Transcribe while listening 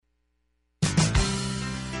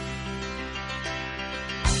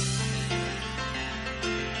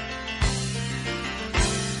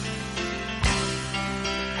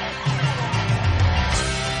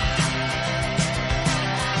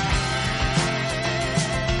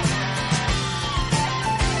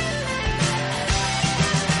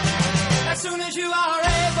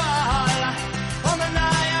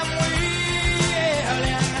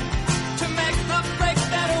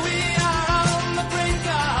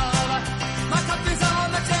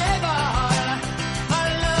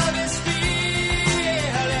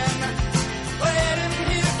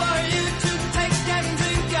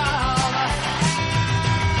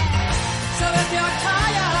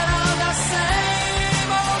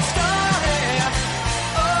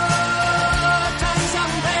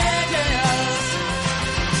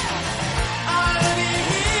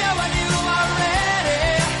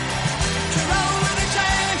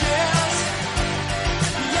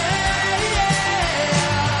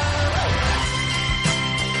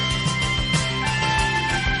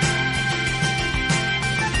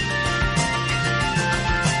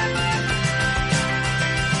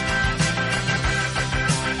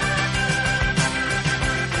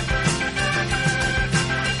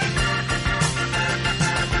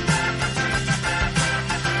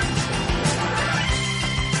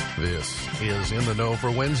the Know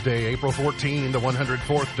for Wednesday, April 14, the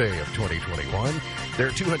 104th day of 2021. There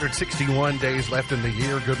are 261 days left in the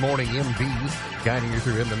year. Good morning, MB, guiding you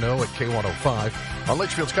through In the Know at K105. On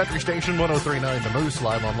Litchfield's Country Station, 103.9 The Moose,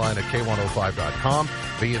 live online at K105.com,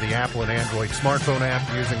 via the Apple and Android smartphone app,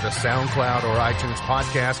 using the SoundCloud or iTunes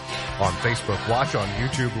podcast, on Facebook Watch, on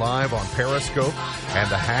YouTube Live, on Periscope, and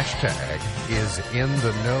the hashtag is In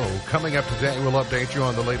the Know. Coming up today, we'll update you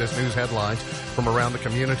on the latest news headlines from around the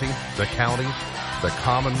community, the county, the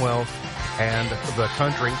Commonwealth, and the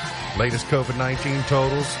country. Latest COVID-19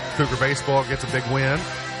 totals. Cougar baseball gets a big win.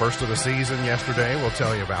 First of the season yesterday. We'll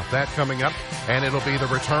tell you about that coming up. And it'll be the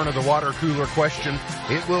return of the water cooler question.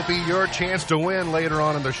 It will be your chance to win later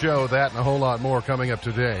on in the show. That and a whole lot more coming up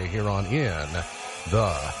today here on In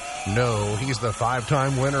the Know. He's the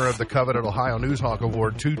 5-time winner of the coveted Ohio Newshawk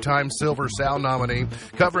Award, 2-time Silver Sow nominee,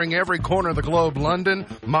 covering every corner of the globe: London,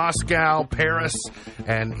 Moscow, Paris,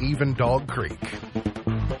 and even Dog Creek.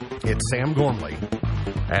 It's Sam Gormley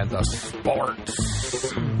and the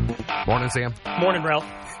sports. Morning, Sam. Morning, Ralph.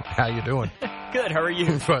 How you doing? Good. How are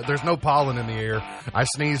you? There's no pollen in the air. I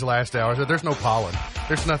sneezed last hour. I said, there's no pollen.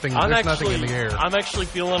 There's nothing. Nothing in the air. I'm actually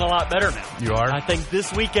feeling a lot better now. You are? I think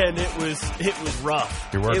this weekend it was rough.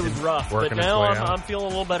 You're working, it was rough, but its now way out? I'm feeling a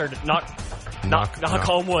little better. Knock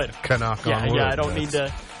on wood. Knock on wood. Yeah, I don't need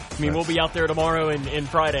to. I mean, we'll be out there tomorrow and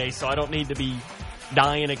Friday, so I don't need to be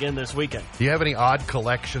dying again this weekend. Do you have any odd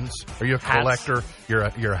collections? Are you a collector? You're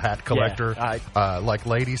a hat collector? Yeah, like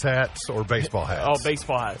ladies' hats or baseball hats? Oh,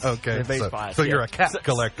 baseball hats. Okay. Yeah, baseball hats. So you're a cat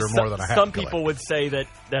collector more than a hat collector. Some people would say that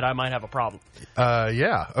I might have a problem.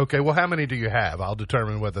 Yeah. Okay. Well, how many do you have? I'll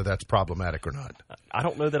determine whether that's problematic or not. I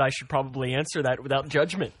don't know that I should probably answer that without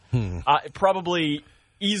judgment. Probably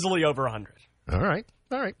easily over 100. All right.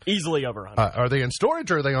 Easily over 100. Are they in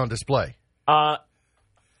storage or are they on display?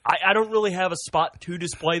 I don't really have a spot to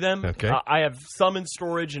display them. Okay. I have some in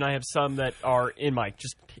storage, and I have some that are in my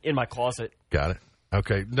closet. Got it.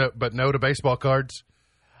 Okay. No to baseball cards?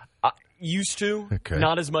 Used to. Okay.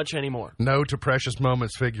 Not as much anymore. No to Precious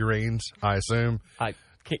Moments figurines, I assume? I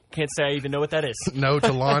can't say I even know what that is. No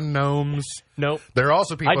to lawn gnomes? Nope. There are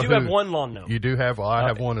also people I do have one lawn gnome. You do have? Well, I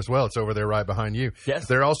have one as well. It's over there right behind you. Yes.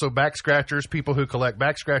 There are also back scratchers, people who collect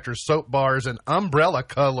back scratchers, soap bars, and umbrella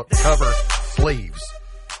cover sleeves.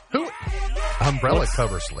 Who? Umbrella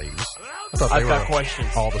cover sleeves. I thought they were questions.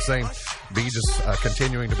 All the same. B just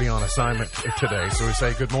continuing to be on assignment today. So we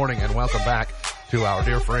say good morning and welcome back to our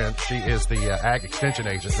dear friend. She is the Ag Extension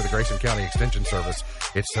Agent for the Grayson County Extension Service.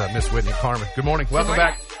 It's Miss Whitney Carmen. Good morning. Welcome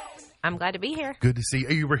back. I'm glad to be here. Good to see you.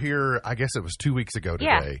 You were here, I guess it was 2 weeks ago today.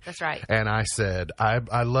 Yeah, that's right. And I said,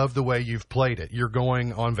 I love the way you've played it. You're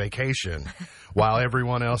going on vacation while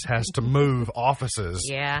everyone else has to move offices.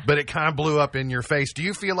 Yeah. But it kind of blew up in your face. Do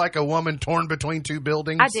you feel like a woman torn between two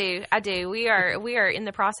buildings? I do. We are in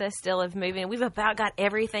the process still of moving. We've about got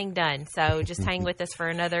everything done. So just hang with us for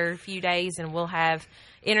another few days and we'll have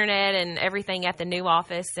internet and everything at the new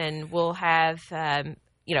office, and we'll have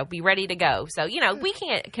be ready to go. So, we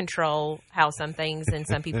can't control how some things and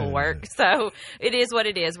some people work. So it is what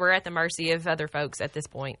it is. We're at the mercy of other folks at this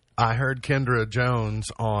point. I heard Kendra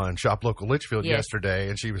Jones on Shop Local Litchfield yesterday,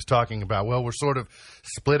 and she was talking about, we're sort of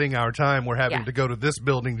splitting our time. We're having to go to this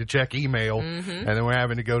building to check email, and then we're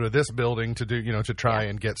having to go to this building to do, to try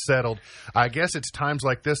and get settled. I guess it's times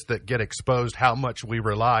like this that get exposed how much we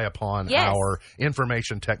rely upon our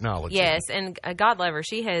information technology. Yes, and God love her.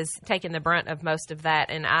 She has taken the brunt of most of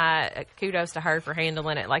that, and I kudos to her for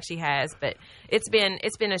handling it like she has. But it's been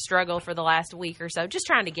a struggle for the last week or so, just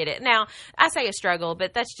trying to get it. Now, I say a struggle,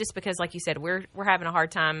 but that's just because, like you said, we're having a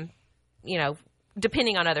hard time,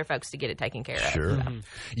 depending on other folks to get it taken care of. Sure. So.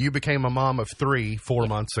 You became a mom of 4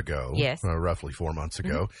 months ago. Yes. Roughly 4 months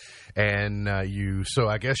ago. And so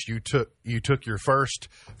I guess you took your first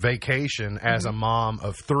vacation as a mom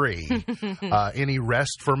of 3. Any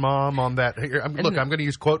rest for mom on that? Look, I'm going to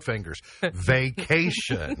use quote fingers.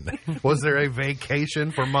 Vacation. Was there a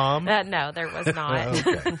vacation for mom? No, there was not.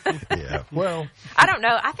 Okay. Yeah. Well, I don't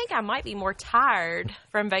know. I think I might be more tired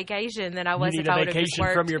from vacation than I was if I would have just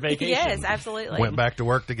worked. From your vacation. Yes, absolutely. Went back to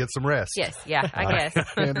work to get some rest. Yes, yeah, I guess.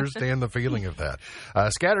 I understand the feeling of that.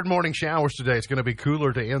 Scattered morning showers today. It's going to be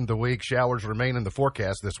cooler to end the week. Showers remain in the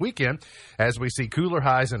forecast this weekend as we see cooler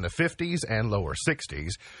highs in the 50s and lower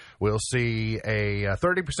 60s. We'll see a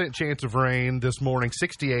 30% chance of rain this morning,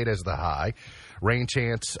 68 as the high. Rain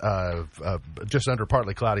chance of just under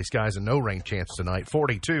partly cloudy skies and no rain chance tonight,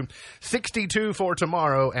 42. 62 for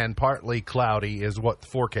tomorrow, and partly cloudy is what the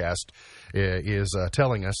forecast is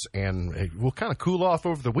telling us. And we'll kind of cool off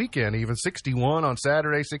over the weekend, even 61 on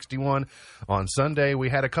Saturday, 61 on Sunday. We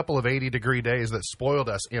had a couple of 80-degree days that spoiled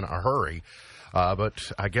us in a hurry.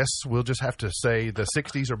 But I guess we'll just have to say the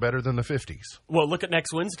 60s are better than the 50s. Well, look at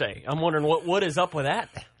next Wednesday. I'm wondering what is up with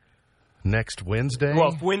that. Next Wednesday?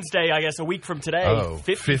 Well, Wednesday, I guess, a week from today.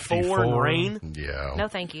 54 and rain. Yeah. No,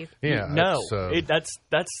 thank you. Yeah. No, that's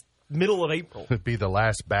middle of April. It'd be the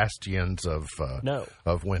last bastions of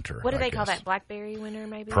winter. What do I they call guess. that? Blackberry winter,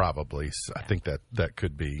 maybe? Probably. I think that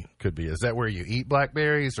could be. Is that where you eat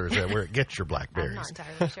blackberries, or is that where it gets your blackberries? I'm not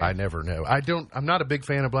entirely sure. I never know. I'm not a big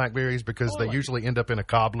fan of blackberries because they usually end up in a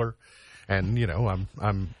cobbler, and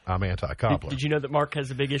I'm anti-cobbler. Did you know that Mark has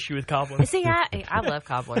a big issue with cobbler? See, I love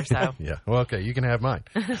cobbler, so. Yeah. Well, okay, you can have mine.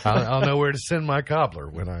 I'll know where to send my cobbler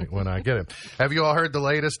when I get him. Have you all heard the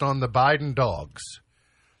latest on the Biden dogs?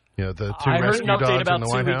 The two I heard rescue an update dogs about in the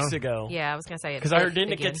 2 White weeks House. ago. Yeah, I was going to say it. Because I heard,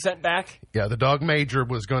 didn't it get sent back? Yeah, the dog Major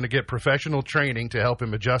was going to get professional training to help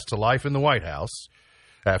him adjust to life in the White House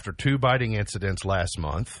after 2 biting incidents last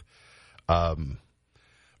month.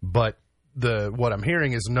 But what I'm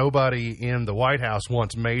hearing is nobody in the White House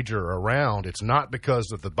wants Major around. It's not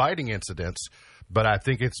because of the biting incidents, but I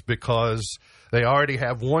think it's because they already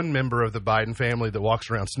have one member of the Biden family that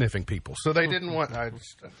walks around sniffing people. So they didn't want...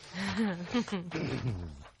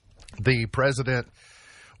 The president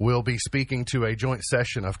will be speaking to a joint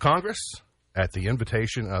session of Congress at the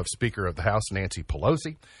invitation of Speaker of the House Nancy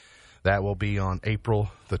Pelosi. That will be on April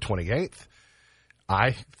the 28th.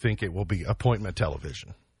 I think it will be appointment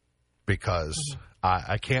television because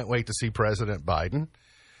I can't wait to see President Biden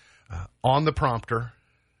on the prompter.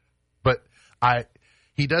 But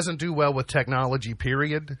he doesn't do well with technology,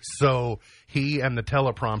 period. So he and the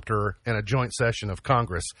teleprompter in a joint session of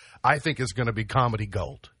Congress, I think, is going to be comedy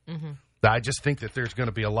gold. Mm-hmm. I just think that there's going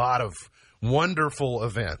to be a lot of wonderful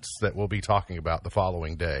events that we'll be talking about the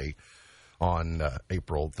following day on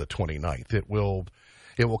April the 29th. It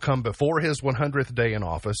will come before his 100th day in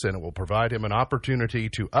office, and it will provide him an opportunity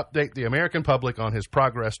to update the American public on his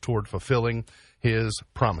progress toward fulfilling his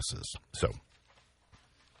promises. So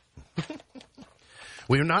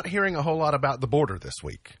we're not hearing a whole lot about the border this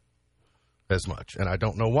week as much, and I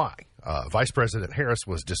don't know why. Vice President Harris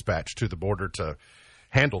was dispatched to the border to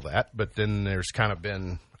handle that, but then there's kind of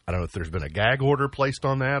been, I don't know if there's been a gag order placed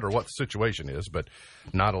on that or what the situation is, but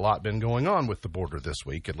not a lot been going on with the border this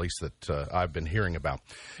week, at least that I've been hearing about.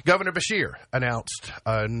 Governor Beshear announced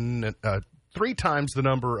 3 times the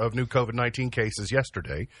number of new COVID-19 cases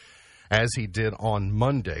yesterday as he did on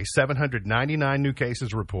Monday. 799 new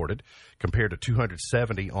cases reported compared to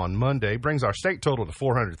 270 on Monday, brings our state total to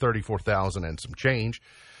 434,000 and some change.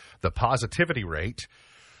 The positivity rate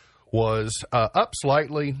was up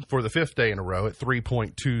slightly for the 5th day in a row at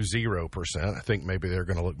 3.20%. I think maybe they're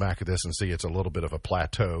going to look back at this and see it's a little bit of a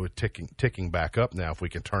plateau, ticking back up now. If we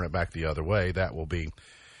can turn it back the other way, that will be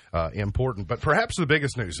important. But perhaps the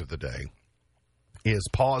biggest news of the day is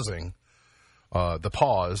the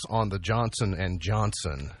pause on the Johnson &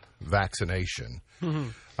 Johnson vaccination.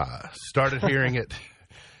 Started hearing it.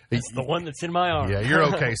 It's the one that's in my arm. Yeah, you're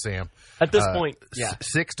okay, Sam. At this point, yeah.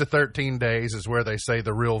 6 to 13 days is where they say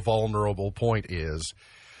the real vulnerable point is.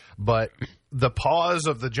 But the pause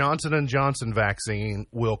of the Johnson & Johnson vaccine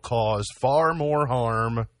will cause far more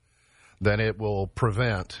harm than it will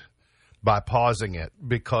prevent by pausing it.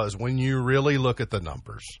 Because when you really look at the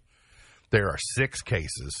numbers, there are 6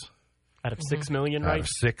 cases. Out of 6 million, right? Out of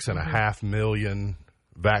 6.5 million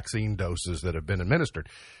vaccine doses that have been administered.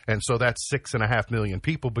 And so that's 6.5 million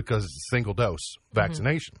people because it's a single dose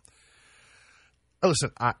vaccination.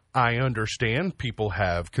 Listen, I understand people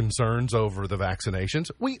have concerns over the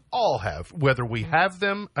vaccinations. We all have, whether we have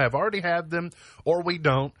already had them, or we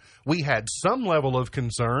don't. We had some level of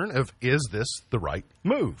concern of, is this the right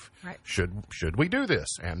move? Right. Should we do this?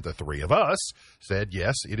 And the 3 of us said,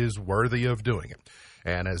 yes, it is worthy of doing it.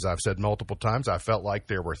 And as I've said multiple times, I felt like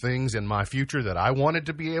there were things in my future that I wanted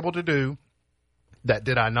to be able to do that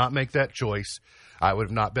did I not make that choice, I would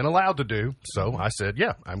have not been allowed to do. So I said,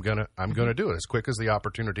 yeah, I'm gonna do it as quick as the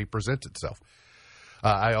opportunity presents itself.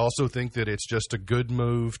 I also think that it's just a good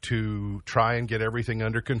move to try and get everything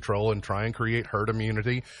under control and try and create herd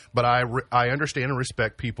immunity. But I understand and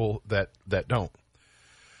respect people that don't.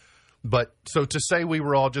 But so to say we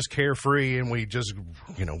were all just carefree and we just,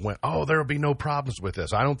 went, oh, there will be no problems with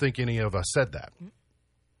this. I don't think any of us said that.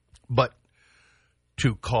 But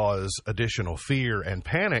to cause additional fear and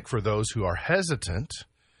panic for those who are hesitant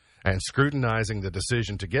and scrutinizing the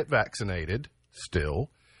decision to get vaccinated still,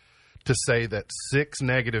 to say that 6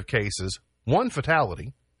 negative cases, 1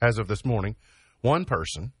 fatality as of this morning, 1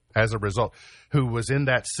 person as a result who was in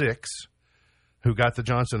that 6 who got the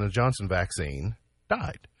Johnson & Johnson vaccine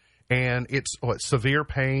died. and it's severe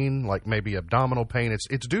pain, like maybe abdominal pain.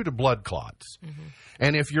 It's due to blood clots. Mm-hmm.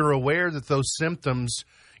 And if you're aware that those symptoms,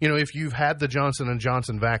 if you've had the Johnson &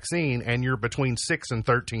 Johnson vaccine and you're between 6 and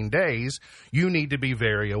 13 days, you need to be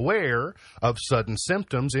very aware of sudden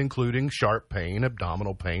symptoms, including sharp pain,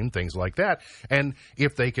 abdominal pain, things like that. And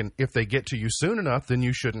if they get to you soon enough, then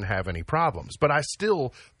you shouldn't have any problems. But I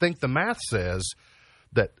still think the math says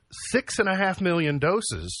that 6.5 million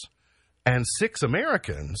doses and 6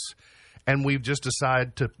 Americans, and we've just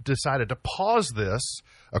decided to pause this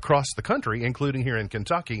across the country, including here in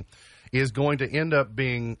Kentucky, is going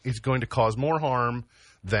to cause more harm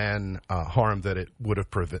than harm that it would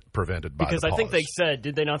have prevented by the pause. Because I think they said,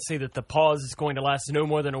 did they not say that the pause is going to last no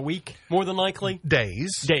more than a week, more than likely?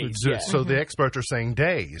 Days. Yeah. So the experts are saying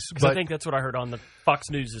days. Because I think that's what I heard on the Fox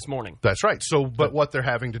News this morning. That's right. So, but what they're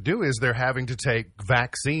having to do is they're having to take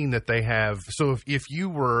vaccine that they have. So if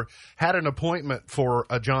you had an appointment for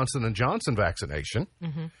a Johnson & Johnson vaccination,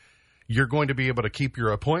 mm-hmm. you're going to be able to keep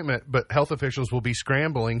your appointment, but health officials will be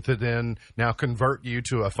scrambling to then now convert you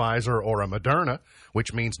to a Pfizer or a Moderna,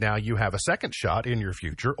 which means now you have a second shot in your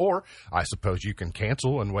future. Or I suppose you can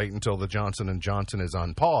cancel and wait until the Johnson & Johnson is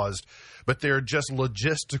unpaused. But they're just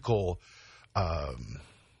logistical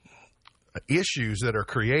issues that are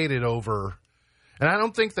created over, and I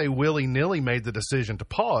don't think they willy-nilly made the decision to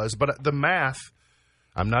pause, but the math,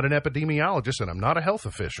 I'm not an epidemiologist and I'm not a health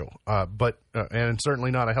official, and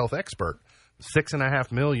certainly not a health expert.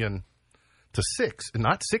 6.5 million to 6,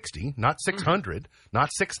 not 60, not 600, not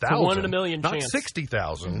 6,000, 1 in a million, not chance.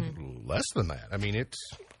 60,000, mm-hmm. less than that. I mean, it's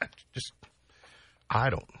just, I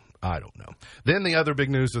don't know. Then the other big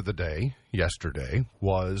news of the day yesterday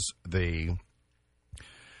was the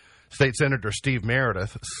State Senator Steve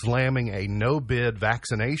Meredith slamming a no-bid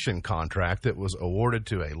vaccination contract that was awarded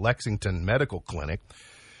to a Lexington medical clinic.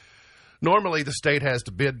 Normally, the state has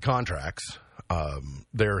to bid contracts.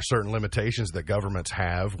 There are certain limitations that governments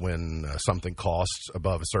have when something costs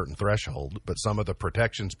above a certain threshold, but some of the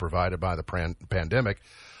protections provided by the pandemic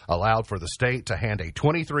allowed for the state to hand a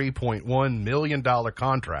 $23.1 million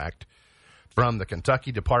contract from the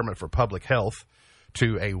Kentucky Department for Public Health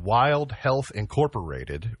to a Wild Health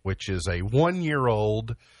Incorporated, which is a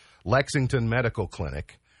 1-year-old Lexington medical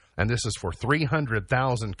clinic, and this is for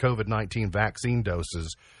 300,000 COVID-19 vaccine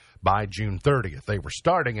doses by June 30th. They were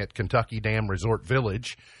starting at Kentucky Dam Resort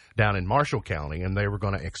Village down in Marshall County, and they were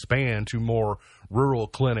going to expand to more rural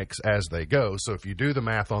clinics as they go. So if you do the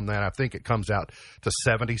math on that, I think it comes out to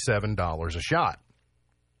 $77 a shot.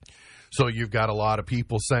 So you've got a lot of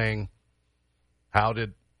people saying, why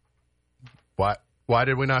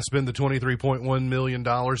did we not spend the $23.1 million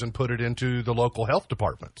and put it into the local health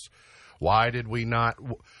departments? Why did we not,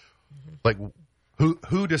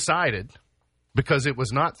 who decided? Because it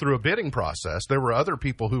was not through a bidding process. There were other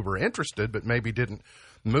people who were interested but maybe didn't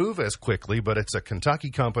move as quickly, but it's a Kentucky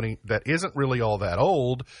company that isn't really all that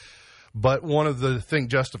old. But one of the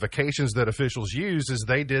justifications that officials use is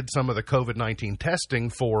they did some of the COVID-19 testing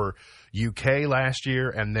for UK last year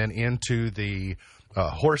and then into the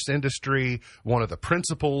horse industry. One of the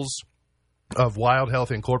principals of Wild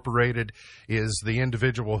Health Incorporated is the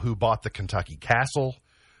individual who bought the Kentucky Castle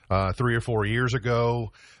 3 or 4 years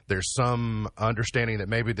ago. There's some understanding that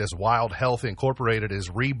maybe this Wild Health Incorporated is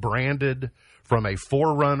rebranded from a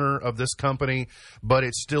forerunner of this company, but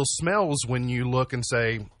it still smells when you look and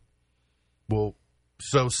say, well,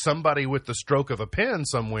 so somebody with the stroke of a pen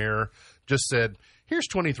somewhere just said, here's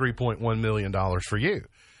 $23.1 million for you,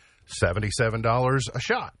 $77 a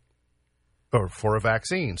shot or for a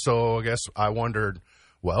vaccine. So I guess I wondered,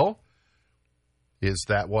 well, is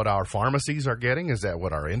that what our pharmacies are getting? Is that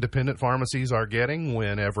what our independent pharmacies are getting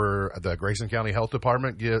whenever the Grayson County Health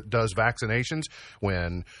Department does vaccinations?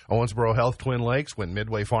 When Owensboro Health, Twin Lakes, when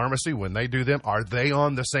Midway Pharmacy, when they do them, are they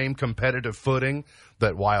on the same competitive footing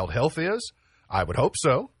that Wild Health is? I would hope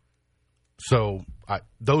so. So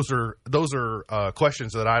those are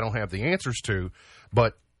questions that I don't have the answers to,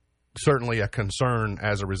 but certainly a concern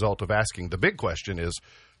as a result of asking the big question is,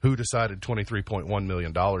 who decided $23.1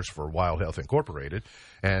 million for Wild Health Incorporated?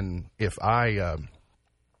 And if I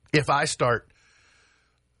start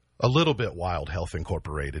a little bit Wild Health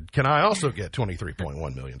Incorporated, can I also get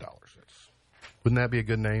 $23.1 million? Wouldn't that be a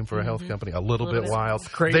good name for a health company? A little bit wild.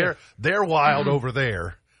 They're wild over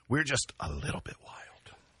there. We're just a little bit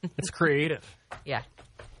wild. It's creative. Yeah.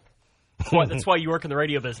 That's why you work in the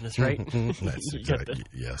radio business, right? That's exactly,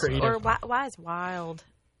 yes. Or why is wild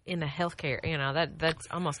in the healthcare? That's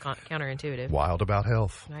almost counterintuitive. Wild about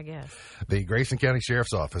health, I guess. The Grayson County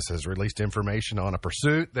Sheriff's Office has released information on a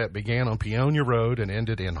pursuit that began on Peonia Road and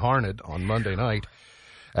ended in Harned on Monday night.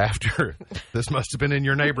 after this must have been in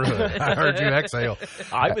your neighborhood. I heard you exhale.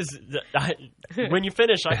 When you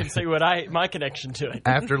finish, I can say what my connection to it.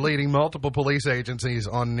 After leading multiple police agencies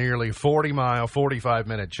on nearly 40-mile,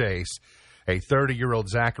 45-minute chase, a 30-year-old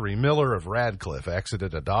Zachary Miller of Radcliffe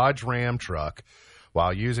exited a Dodge Ram truck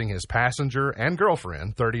while using his passenger and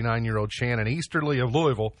girlfriend, 39-year-old Shannon Easterly of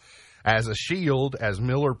Louisville, as a shield as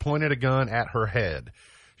Miller pointed a gun at her head.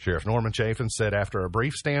 Sheriff Norman Chafin said after a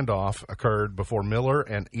brief standoff occurred before Miller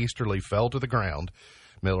and Easterly fell to the ground,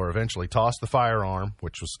 Miller eventually tossed the firearm,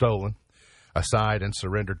 which was stolen, aside and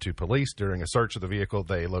surrendered to police. During a search of the vehicle,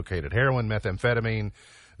 they located heroin, methamphetamine,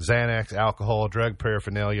 Xanax, alcohol, drug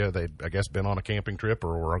paraphernalia. They'd, I guess, been on a camping trip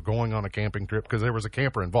or were going on a camping trip because there was a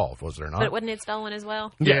camper involved, was there not? But wasn't it stolen as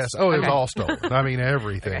well? Yes. Oh, it was all stolen. I mean,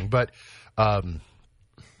 everything. Okay. But,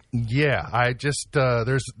 yeah, I just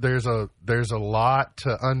there's a lot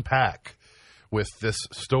to unpack with this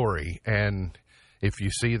story, and if you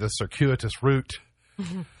see the circuitous route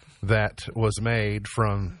that was made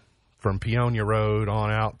from Peonia Road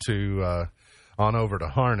on out to on over to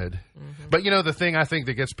Harned. But the thing I think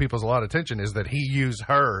that gets people's a lot of attention is that he used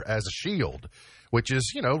her as a shield, which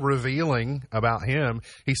is revealing about him.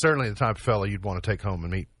 He's certainly the type of fella you'd want to take home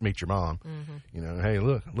and meet your mom. Hey,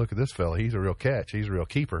 look at this fella. He's a real catch. He's a real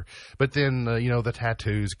keeper. But then the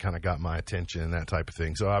tattoos kind of got my attention, that type of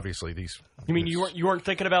thing. So obviously these. You mean you weren't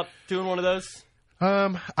thinking about doing one of those?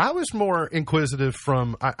 I was more inquisitive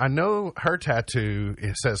from. I know her tattoo.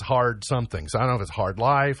 It says hard something. So I don't know if it's hard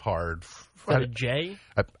life, hard. A J?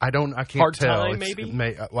 I can't hard tell. Time, maybe?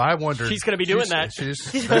 Well, I wonder. She's going to be doing that. She's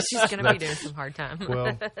going to be doing some hard time.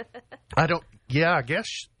 Well, I don't. Yeah, I guess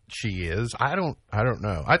she is. I don't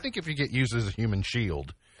know. I think if you get used as a human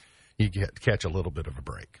shield, you catch a little bit of a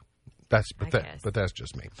break. But that's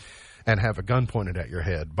just me. And have a gun pointed at your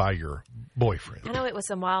head by your boyfriend. I know it was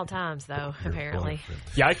some wild times, though, apparently. Boyfriend.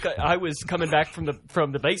 Yeah, I was coming back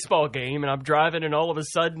from the baseball game, and I'm driving, and all of a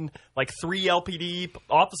sudden, like 3 LPD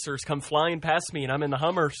officers come flying past me, and I'm in the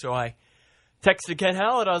Hummer, so I texted Ken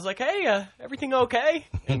Hallett. I was like, hey, everything okay?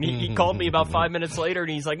 And he called me about 5 minutes later,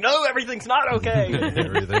 and he's like, no, everything's not okay.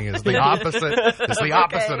 Everything is the opposite. It's the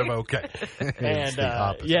opposite of okay. And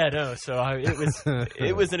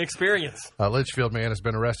it was an experience. A Litchfield man has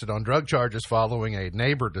been arrested on drug charges following a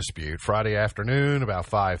neighbor dispute. Friday afternoon, about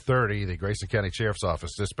 5:30, the Grayson County Sheriff's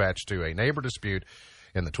Office dispatched to a neighbor dispute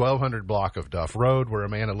in the 1200 block of Duff Road, where a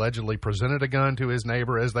man allegedly presented a gun to his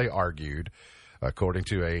neighbor as they argued. According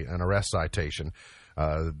to an arrest citation,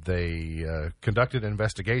 they conducted an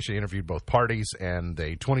investigation, interviewed both parties, and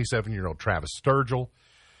the 27-year-old Travis Sturgill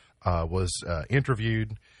was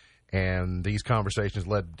interviewed. And these conversations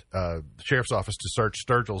led the Sheriff's Office to search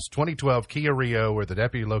Sturgill's 2012 Kia Rio, where the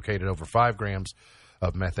deputy located over 5 grams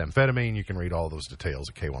of methamphetamine. You can read all those details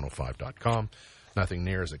at K105.com. Nothing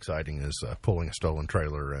near as exciting as pulling a stolen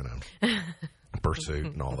trailer and a pursuit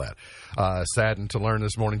and all that. Saddened to learn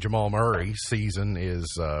this morning Jamal Murray's season is,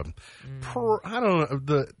 I don't know,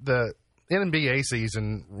 the NBA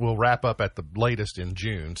season will wrap up at the latest in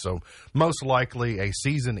June. So most likely a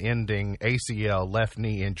season-ending ACL left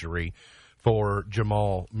knee injury for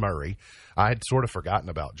Jamal Murray. I had sort of forgotten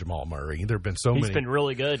about Jamal Murray. There have been so many. He's been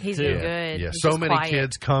really good. He's been good. Yeah, He's so many quiet.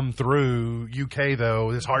 kids come through UK, though.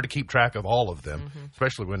 It's hard to keep track of all of them,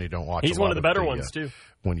 especially when you don't watch. He's one of the better ones, too.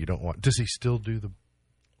 When you don't want. Does he still do the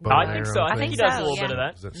bow I think so. I think he does a little bit of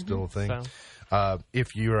that. Is that still a thing? So.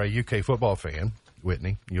 If you're a UK football fan,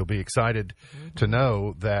 Whitney, you'll be excited to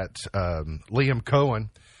know that Liam Cohen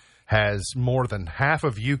has more than half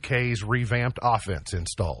of UK's revamped offense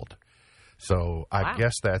installed. So I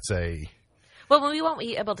guess that's a... Well, we won't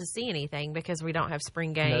be able to see anything because we don't have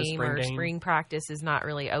spring game spring practice is not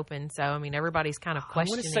really open. So, I mean, everybody's kind of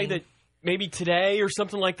questioning. I want to say that maybe today or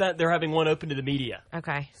something like that, they're having one open to the media.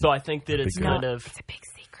 Okay. So I think that it's kind of... It's a big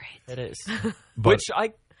secret. It is. Which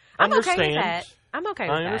I understand. Okay with that. I'm okay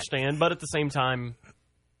with that. I understand, but at the same time,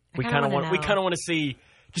 we kind of want to see...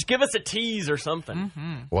 Just give us a tease or something.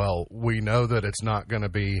 Mm-hmm. Well, we know that it's not going to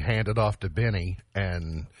be handed off to Benny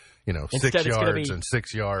and... Instead 6 yards and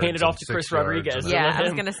 6 yards. Hand it off to Chris Rodriguez. Yeah, I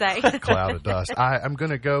was going to say. Cloud of dust. I'm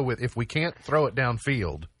going to go with, if we can't throw it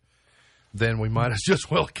downfield, then we might as just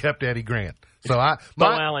well kept Eddie Grant. So Bo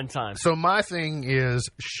Allen time. So my thing is,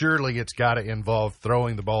 surely it's got to involve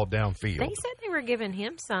throwing the ball downfield. They said they were giving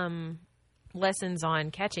him some lessons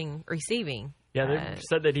on receiving. Yeah, they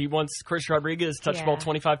said that he wants Chris Rodriguez to touch the ball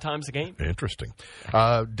 25 times a game. Interesting.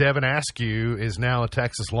 Devin Askew is now a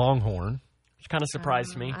Texas Longhorn. Which kind of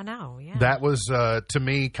surprised me. I know, yeah. That was, to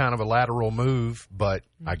me, kind of a lateral move, but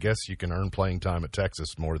I guess you can earn playing time at Texas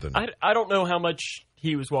more than... I don't know how much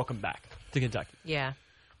he was welcome back to Kentucky. Yeah.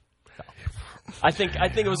 I think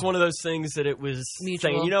it was one of those things that it was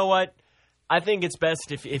Mutual. saying, you know what? I think it's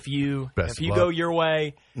best if you go your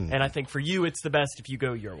way, and I think for you it's the best if you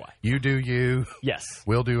go your way. You do you. Yes.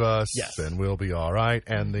 We'll do us, Yes. and we'll be all right.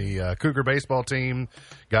 And the Cougar baseball team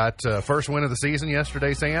got first win of the season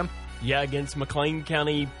yesterday, Sam. Yeah, against McLean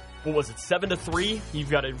County. What was it? 7-3. You've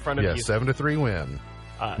got it in front of you. 7-3 win.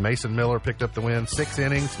 Mason Miller picked up the win. 6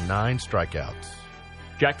 innings, 9 strikeouts.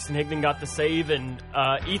 Jackson Higdon got the save, and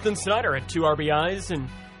Ethan Snyder had 2 RBIs, and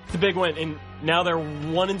it's a big win. And now they're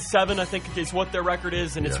 1-7, I think is what their record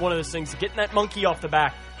is, and it's one of those things. Getting that monkey off the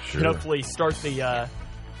back can hopefully start the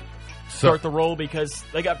roll, because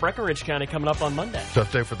they got Breckenridge County coming up on Monday.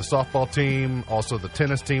 Tough day for the softball team. Also, the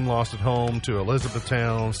tennis team lost at home to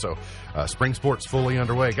Elizabethtown. So, spring sports fully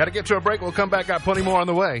underway. Got to get to a break. We'll come back. Got plenty more on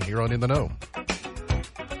the way here on In the Know.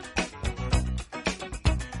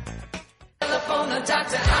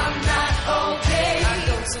 Doctor, I'm not okay. I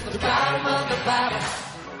go to the bottom of the bottle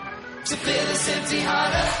to fill this empty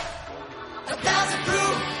heart up. 1,000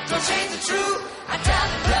 proof, don't change the truth. I doubt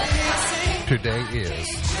the blood Today is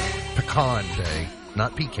Pecan Day,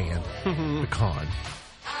 not pecan. Pecan.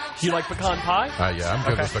 Do you like pecan pie? Yeah, I'm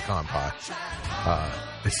good with pecan pie.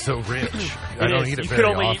 It's so rich. I don't eat it you very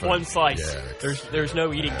could only often. eat one slice. Yeah, There's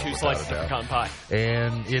no eating 2 slices of pecan pie.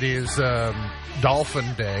 And it is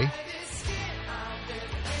Dolphin Day.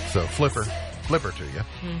 So flipper to you.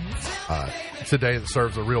 It's a day that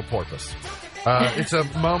serves a real purpose. It's a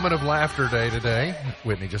moment of laughter day today.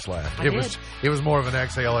 Whitney just laughed. It was more of an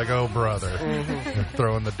exhale, like, oh, brother.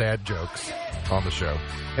 Throwing the dad jokes on the show.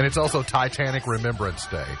 And it's also Titanic Remembrance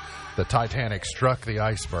Day. The Titanic struck the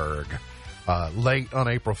iceberg late on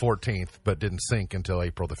April 14th, but didn't sink until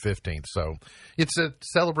April the 15th. So it's a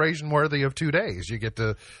celebration worthy of 2 days. You get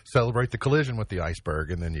to celebrate the collision with the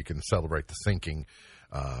iceberg, and then you can celebrate the sinking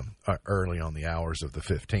early on the hours of the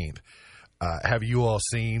 15th. Have you all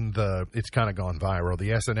seen it's kind of gone viral, the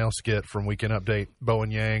SNL skit from Weekend Update?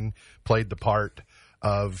 Bowen Yang played the part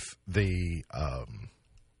of the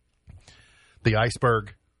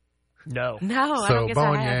iceberg. No. So I don't guess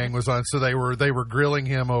Bowen I have. Yang was on. So they were grilling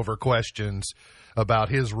him over questions about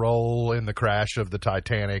his role in the crash of the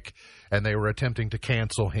Titanic, and they were attempting to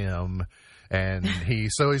cancel him. And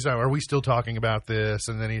he's like, are we still talking about this?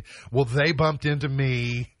 And then they bumped into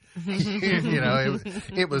me.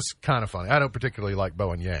 It was kind of funny. I don't particularly like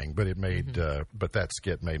Bowen Yang, but it made, but that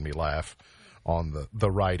skit made me laugh on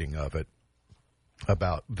the writing of it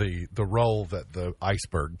about the role that the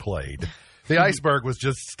iceberg played. The iceberg was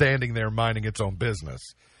just standing there minding its own business.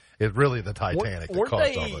 It's really the Titanic that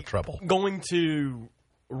caused all the trouble. Going to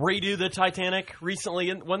redo the Titanic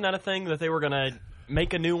recently? Wasn't that a thing that they were going to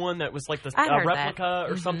make a new one that was like a replica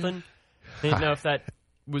or something? I didn't know if that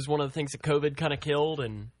was one of the things that COVID kind of killed.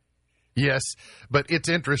 And yes, but it's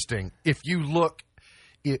interesting. If you look,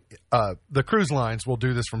 the cruise lines will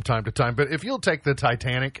do this from time to time, but if you'll take the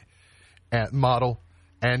Titanic model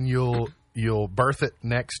and you'll berth it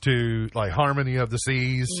next to like Harmony of the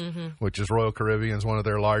Seas, which is Royal Caribbean's one of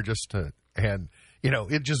their largest, and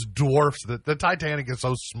it just dwarfs the Titanic is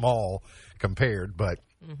so small compared, but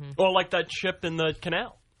well, like that ship in the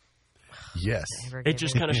canal. Yes, it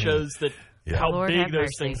just kind of shows that how Lord big those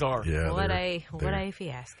mercy. things are. Yeah, What a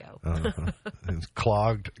fiasco. It's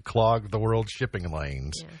clogged the world's shipping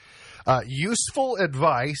lanes. Yeah. Useful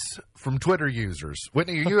advice from Twitter users.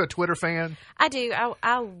 Whitney, are you a Twitter fan? I do.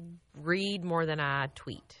 I read more than I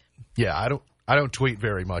tweet. Yeah, I don't tweet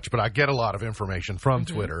very much, but I get a lot of information from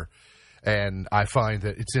Twitter, and I find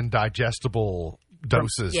that it's in digestible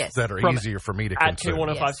doses that are easier for me to consume.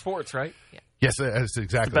 At K105 Sports, right? Yeah. Yes, that's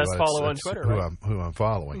exactly it's the best follow on Twitter, who I'm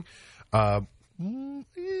following. All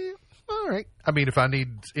right. I mean, if I need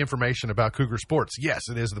information about Cougar sports, yes,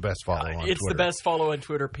 it is the best follow on Twitter. It's the best follow on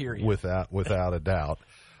Twitter, period. Without a doubt.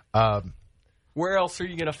 Where else are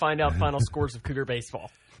you going to find out final scores of Cougar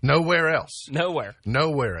baseball? Nowhere else.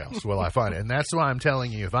 Nowhere else will I find it. And that's why I'm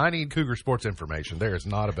telling you, if I need Cougar sports information, there is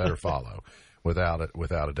not a better follow without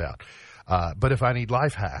a doubt. But if I need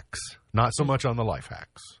life hacks, not so much on the life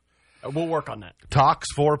hacks. We'll work on that. Tox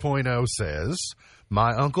 4.0 says,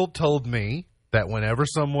 my uncle told me that whenever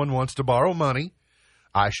someone wants to borrow money,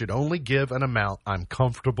 I should only give an amount I'm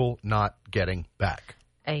comfortable not getting back.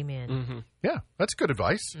 Amen. Yeah, that's good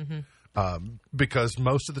advice. Because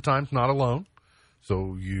most of the time it's not a loan.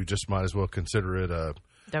 So you just might as well consider it a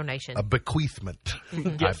donation, a bequeathment.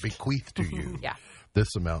 I bequeath to you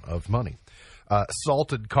this amount of money.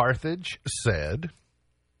 Salted Carthage said,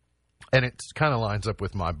 and it kind of lines up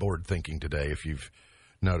with my board thinking today, if you've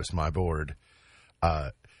noticed my board.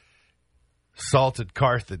 Salted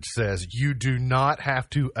Carthage says, you do not have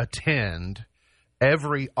to attend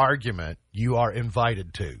every argument you are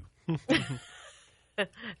invited to.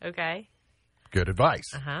 Okay. Good advice.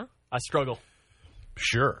 Uh-huh. I struggle.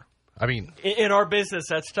 Sure. I mean, In our business,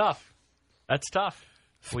 that's tough. That's tough.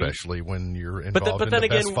 especially when you're involved But in then the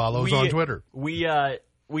again, best follows on Twitter. We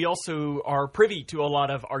also are privy to a lot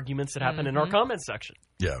of arguments that happen in our comment section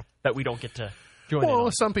Yeah. that we don't get to join in Well,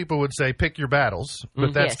 on. some people would say pick your battles,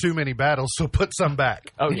 but that's Yes. too many battles, so put some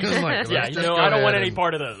back. Oh, yeah. Like, Yeah, let's just go I don't want ahead any and-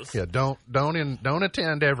 part of those. Yeah, don't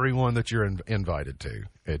attend everyone that you're invited to.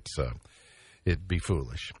 It'd be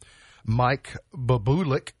foolish. Mike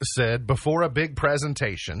Babulik said, before a big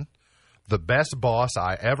presentation, the best boss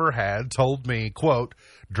I ever had told me, quote,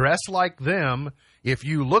 dress like them. If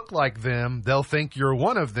you look like them, they'll think you're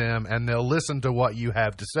one of them and they'll listen to what you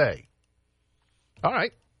have to say. All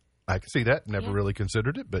right. I can see that. Never really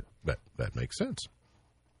considered it, but that makes sense.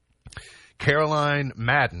 Caroline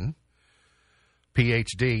Madden,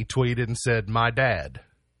 PhD, tweeted and said, my dad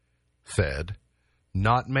said,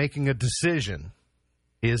 not making a decision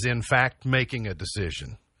is in fact making a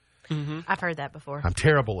decision. I've heard that before. I'm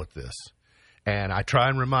terrible at this. And I try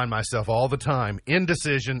and remind myself all the time,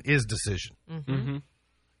 indecision is decision. Mm-hmm.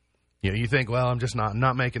 You know, you think, well, I'm just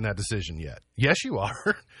not making that decision yet. Yes, you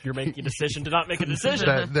are. You're making a decision to not make a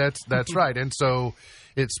decision. That's right. And so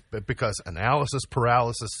it's because analysis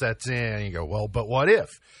paralysis sets in. And you go, well, but what if?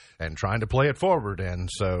 And trying to play it forward. And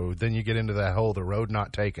so then you get into that whole the road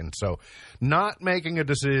not taken. So not making a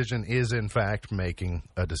decision is, in fact, making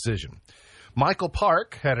a decision. Michael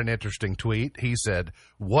Park had an interesting tweet. He said,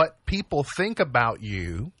 what people think about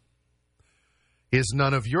you is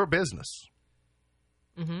none of your business.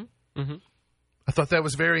 Mm-hmm. Mm-hmm. I thought that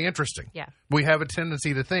was very interesting. Yeah. We have a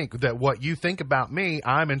tendency to think that what you think about me,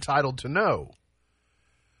 I'm entitled to know.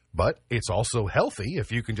 But it's also healthy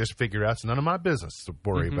if you can just figure out it's none of my business to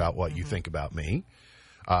worry about what you think about me.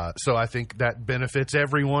 So I think that benefits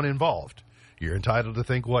everyone involved. You're entitled to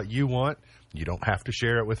think what you want. You don't have to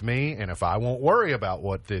share it with me. And if I won't worry about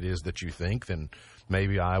what it is that you think, then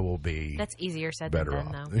maybe I will be That's easier said better than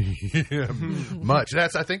off. done, though. Yeah, much. I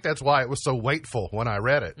think that's why it was so weightful when I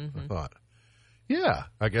read it. I thought, yeah,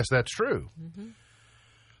 I guess that's true.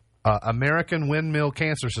 American Windmill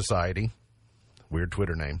Cancer Society, weird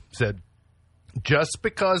Twitter name, said, just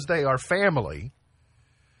because they are family,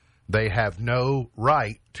 they have no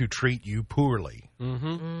right to treat you poorly.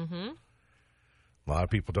 A lot of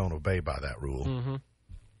people don't obey by that rule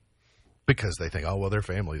because they think, oh, well, they're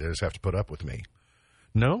family. They just have to put up with me.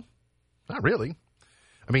 No, not really.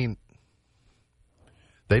 I mean,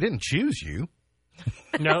 they didn't choose you.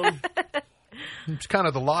 No. It's kind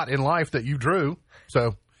of the lot in life that you drew.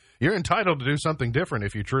 So you're entitled to do something different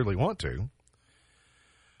if you truly want to.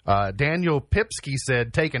 Daniel Pipsky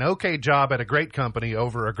said, take an okay job at a great company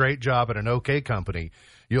over a great job at an okay company.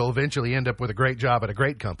 You'll eventually end up with a great job at a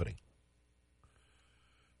great company.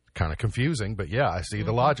 Kind of confusing, but yeah, I see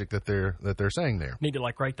the logic that they're saying there. Need to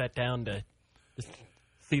write that down to just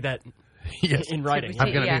see that Yes. in writing.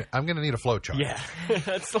 I'm gonna need a flow chart. Yeah.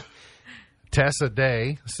 That's Tessa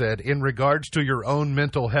Day said, in regards to your own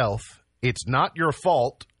mental health, it's not your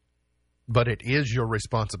fault, but it is your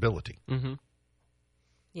responsibility.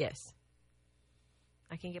 Yes.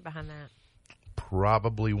 I can get behind that.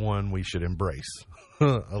 Probably one we should embrace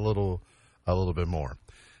a little bit more.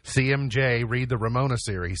 CMJ, read the Ramona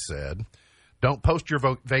series, said, don't post your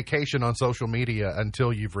vacation on social media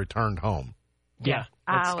until you've returned home. Yeah.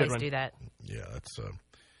 I That's a good always one. do that. Yeah, that's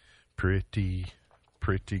pretty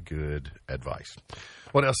good advice.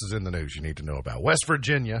 What else is in the news you need to know about? West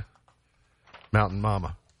Virginia, Mountain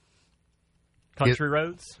Mama. Country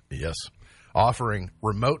roads? Yes. Offering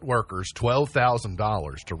remote workers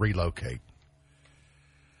 $12,000 to relocate.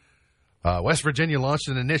 West Virginia launched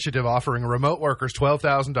an initiative offering remote workers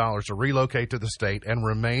 $12,000 to relocate to the state and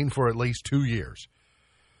remain for at least 2 years.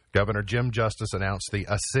 Governor Jim Justice announced the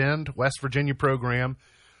Ascend West Virginia program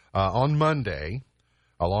on Monday,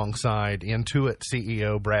 alongside Intuit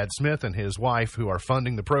CEO Brad Smith and his wife, who are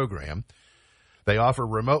funding the program. They offer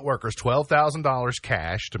remote workers $12,000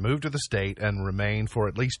 cash to move to the state and remain for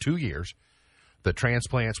at least 2 years. The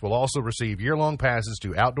transplants will also receive year-long passes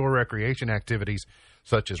to outdoor recreation activities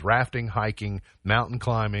such as rafting, hiking, mountain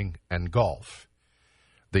climbing, and golf.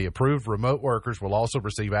 The approved remote workers will also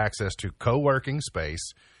receive access to co-working space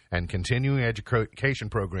and continuing education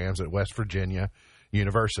programs at West Virginia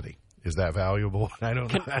University. Is that valuable? I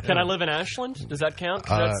don't know. Can I live in Ashland? Does that count?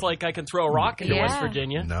 'Cause that's like I can throw a rock into Yeah. West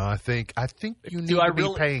Virginia. No, I think you need Do I to be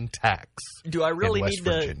really- paying tax. Do I really in West need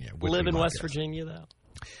to Virginia, would live be in my West guess. Virginia, though?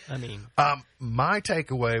 I mean, My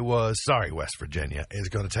takeaway was, sorry, West Virginia is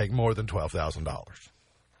going to take more than $12,000.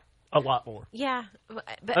 A lot more. Yeah, but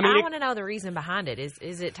I mean, want to know the reason behind it.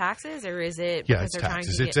 Is it taxes or is it Yeah, because it's they're trying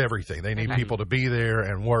taxes. to It's get... everything. They need people to be there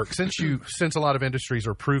and work. Since a lot of industries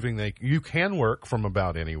are proving you can work from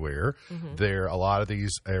about anywhere, there are a lot of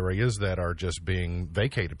these areas that are just being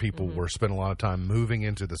vacated. People were spending a lot of time moving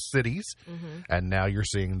into the cities, and now you're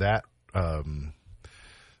seeing that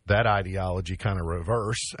that ideology kind of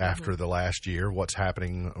reverse after the last year. What's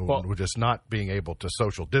happening with just not being able to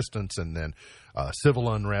social distance, and then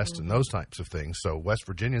civil unrest and those types of things. So West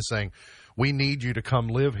Virginia is saying, we need you to come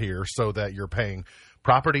live here so that you're paying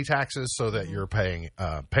property taxes, so that you're paying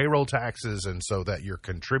payroll taxes, and so that you're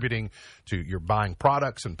contributing to, you're buying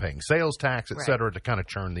products and paying sales tax, et cetera, to kind of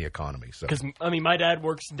churn the economy. So, because I mean, my dad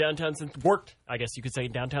worked in downtown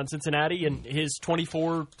Cincinnati, and his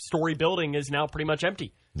 24-story building is now pretty much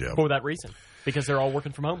empty for that reason, because they're all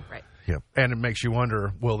working from home. Right. Yeah, and it makes you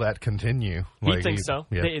wonder, will that continue? He thinks so.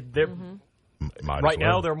 Yeah. They're Right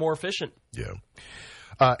now they're more efficient. Yeah.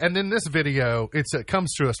 And then this video, it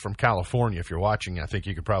comes to us from California. If you're watching, I think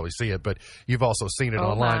you could probably see it, but you've also seen it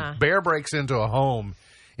online. My. Bear breaks into a home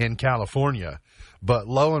in California, but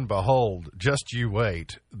lo and behold, just you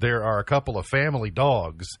wait, there are a couple of family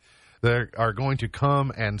dogs that are going to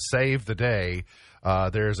come and save the day.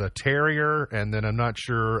 There's a terrier, and then I'm not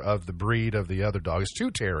sure of the breed of the other dog. It's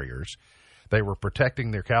two terriers. They were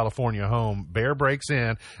protecting their California home. Bear breaks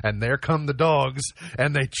in, and there come the dogs,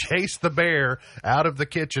 and they chase the bear out of the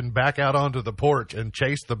kitchen back out onto the porch and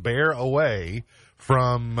chase the bear away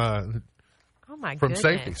from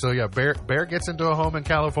safety. So, yeah, bear gets into a home in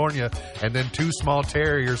California, and then two small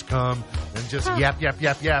terriers come and just yap, yap,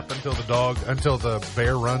 yap, yap until the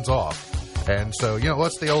bear runs off. And so,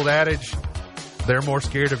 what's the old adage? They're more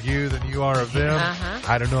scared of you than you are of them.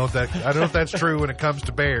 I don't know if that's true when it comes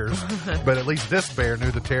to bears, but at least this bear knew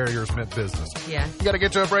the terriers meant business. Yeah. You got to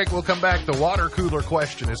get to a break. We'll come back. The water cooler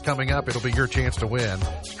question is coming up. It'll be your chance to win.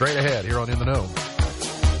 Straight ahead here on In the Know.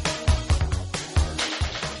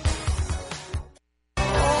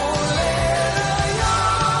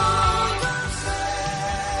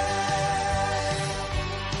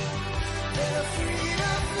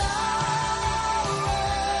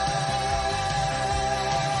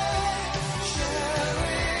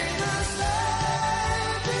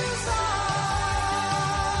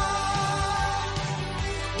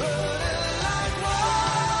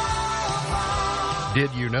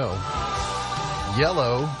 Did you know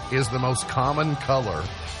yellow is the most common color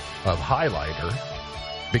of highlighter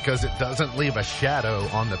because it doesn't leave a shadow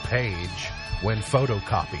on the page when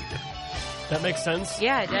photocopied? That makes sense.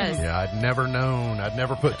 Yeah, it does. Yeah, I'd never known. I'd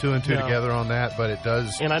never put two and two together on that, but it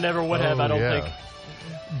does. And I never would have, I don't think.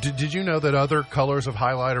 Did you know that other colors of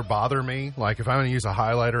highlighter bother me? Like if I'm going to use a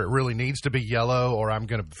highlighter, it really needs to be yellow or I'm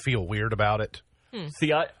going to feel weird about it.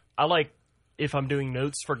 See, I like, if I'm doing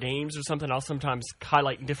notes for games or something, I'll sometimes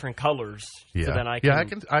highlight in different colors. Yeah, So then I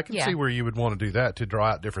can see where you would want to do that to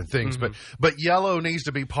draw out different things. But yellow needs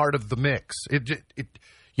to be part of the mix.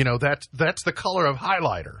 That's the color of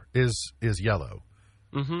highlighter is yellow,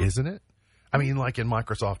 isn't it? I mean, like in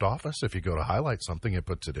Microsoft Office, if you go to highlight something, it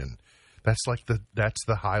puts it in. That's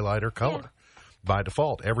the highlighter color by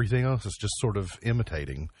default. Everything else is just sort of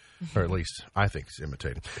imitating. Or at least I think it's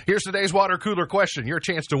imitating. Here's today's water cooler question. Your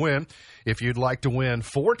chance to win. If you'd like to win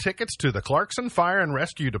 4 tickets to the Clarkson Fire and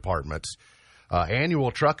Rescue Department's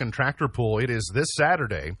annual truck and tractor pull, it is this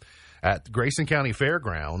Saturday at Grayson County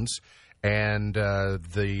Fairgrounds. And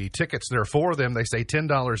the tickets, there are 4 of them. They say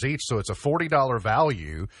 $10 each, so it's a $40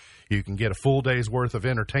 value. You can get a full day's worth of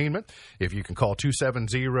entertainment if you can call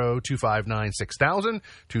 270-259-6000,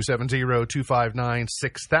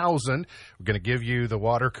 270-259-6000. We're going to give you the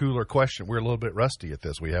water cooler question. We're a little bit rusty at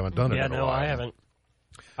this. We haven't done it in a while. I haven't.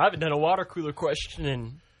 I haven't done a water cooler question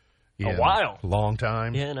in a while. Long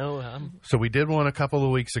time. Yeah, no. So we did one a couple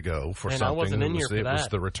of weeks ago for something. I wasn't in here for that. It was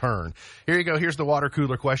the return. Here you go. Here's the water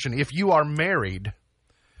cooler question. If you are married,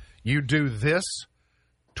 you do this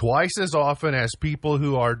twice as often as people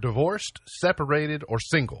who are divorced, separated, or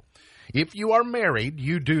single. If you are married,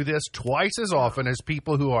 you do this twice as often as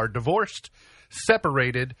people who are divorced,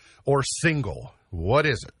 separated, or single. What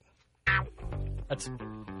is it?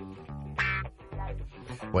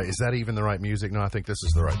 Wait, is that even the right music? No, I think this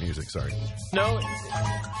is the right music. Sorry. No.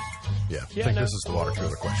 Yeah, I think this is the water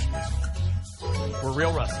cooler question. We're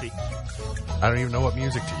real rusty. I don't even know what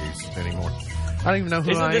music to use anymore. I don't even know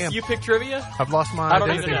who I am. Isn't this You Pick Trivia? I've lost my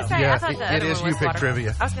identity. I was going to say, yeah, I thought the it is You Pick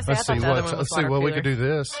Trivia. I was going to say, I thought the other one was Let's see. Well, we could do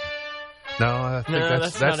this. No, I think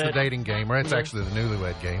that's not the it. dating game, right? It's actually the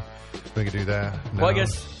newlywed game. We could do that. No. Well, I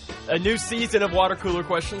guess a new season of water cooler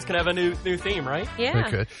questions can have a new theme, right? Yeah. We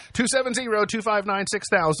could.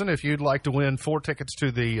 270-259-6000 if you'd like to win 4 tickets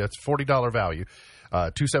to the $40 value.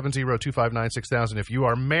 270-259-6000. If you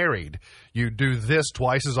are married, you do this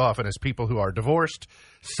twice as often as people who are divorced,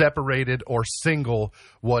 separated, or single.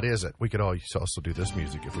 What is it? We could also do this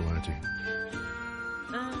music if we wanted to.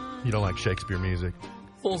 You don't like Shakespeare music?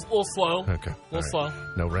 A little slow. Okay. A little slow.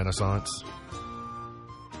 No Renaissance?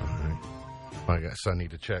 All right. I guess I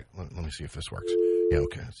need to check. Let me see if this works. Yeah,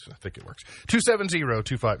 okay. I think it works.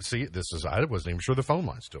 270-25. See, I wasn't even sure the phone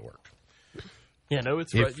line still worked. Yeah, no,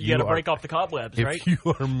 it's If right. You got to break off the cobwebs, If right? you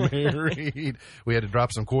are married, we had to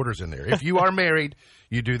drop some quarters in there. If you are married,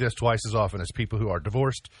 you do this twice as often as people who are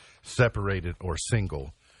divorced, separated, or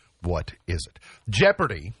single. What is it?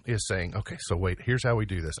 Jeopardy is saying, okay, so wait, here's how we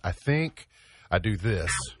do this. I think I do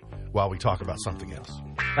this while we talk about something else.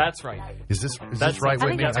 That's right. Is this That's right, I think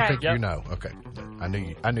Whitney? that's I think right. you know. Okay. I knew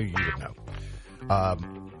you would know.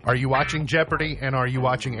 Are you watching Jeopardy, and are you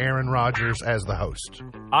watching Aaron Rodgers as the host?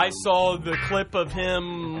 I saw the clip of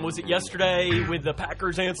him, was it yesterday, with the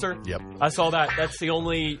Packers answer? Yep. I saw that. That's the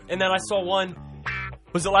only... And then I saw one,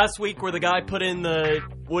 was it last week, where the guy put in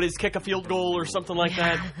kick a field goal or something like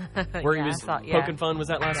that? Where he Yeah, was I saw- yeah. poking fun. Was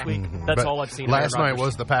that last week? That's But all I've seen. of Last Aaron night Rodgers.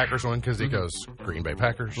 was the Packers one because he goes Green Bay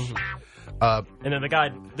Packers. And then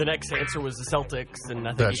the next answer was the Celtics, and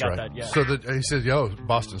I think That's he got right. that, yeah. So he says, "Yo,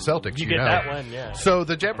 Boston Celtics." You You get know. that one, yeah. So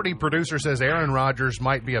the Jeopardy producer says Aaron Rodgers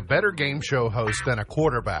might be a better game show host than a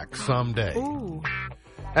quarterback someday. Ooh.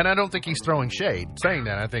 And I don't think he's throwing shade saying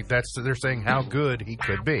that. I think they're saying how good he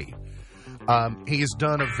could be. He's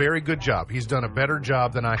done a very good job. He's done a better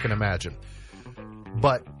job than I can imagine.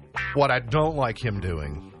 But what I don't like him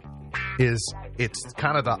doing is it's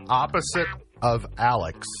kind of the opposite of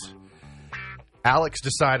Alex. Alex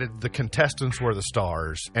decided the contestants were the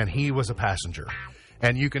stars, and he was a passenger.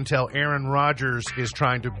 And you can tell Aaron Rodgers is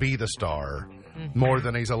trying to be the star more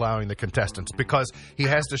than he's allowing the contestants because he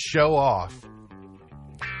has to show off.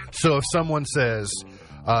 So if someone says,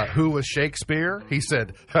 who was Shakespeare? He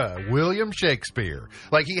said, William Shakespeare.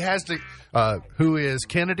 Like he has to, who is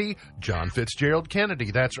Kennedy? John Fitzgerald Kennedy.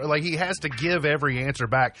 That's like he has to give every answer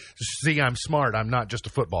back. See, I'm smart. I'm not just a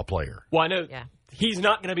football player. Well, I know Yeah. he's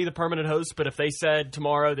not going to be the permanent host, but if they said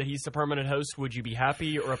tomorrow that he's the permanent host, would you be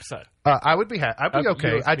happy or upset? I would be I'd be You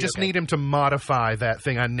okay. would I be just okay. need him to modify that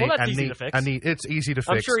thing. that's easy to fix. It's easy to fix.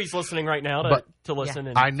 I'm sure he's listening right now But to listen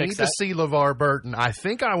and I fix need to that. see LeVar Burton. I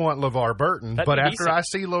think I want LeVar Burton, That'd but be after decent. I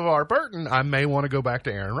see LeVar Burton, I may want to go back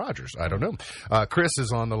to Aaron Rodgers. I don't know. Chris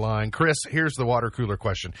is on the line. Chris, here's the water cooler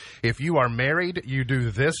question. If you are married, you do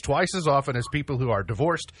this twice as often as people who are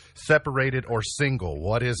divorced, separated, or single.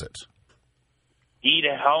 What is it? Eat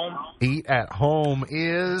at home. Eat at home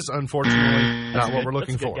is, unfortunately, not what we're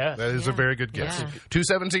looking That's a for. good guess. That is a very good guess. Yeah.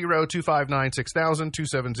 270-259-6000,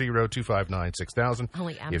 270-259-6000.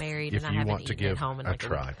 Only I'm married if and I you haven't want to eaten at give home in a like a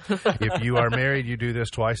try. If you are married, you do this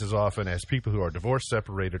twice as often as people who are divorced,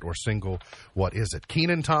 separated, or single. What is it?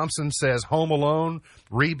 Keenan Thompson says Home Alone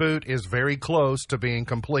reboot is very close to being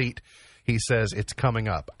complete. He says it's coming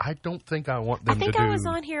up. I don't think I want them I think to do... I was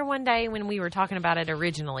on here one day when we were talking about it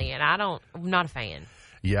originally, and I'm not a fan.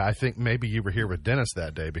 Yeah, I think maybe you were here with Dennis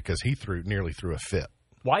that day because he nearly threw a fit.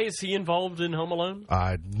 Why is he involved in Home Alone?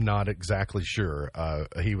 I'm not exactly sure.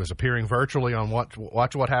 He was appearing virtually on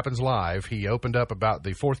Watch What Happens Live. He opened up about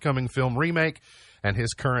the forthcoming film remake and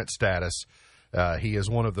his current status. He is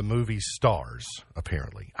one of the movie's stars,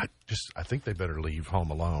 apparently. I think they better leave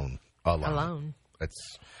Home Alone alone.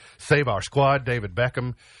 Let's save our squad. David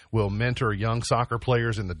Beckham will mentor young soccer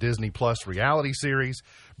players in the Disney Plus reality series.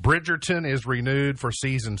 Bridgerton is renewed for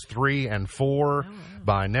seasons 3 and 4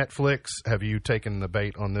 by Netflix. Have you taken the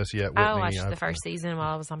bait on this yet, Whitney? I watched the first season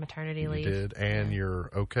while I was on maternity leave. You did, and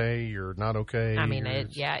you're okay. You're not okay. I mean,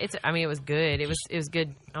 You're- it was good. It was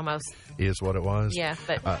good almost. is what it was. Yeah,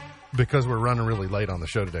 but Because we're running really late on the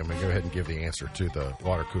show today, I'm going to go ahead and give the answer to the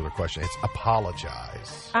water cooler question. It's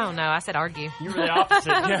apologize. I don't know. I said argue. You were the opposite.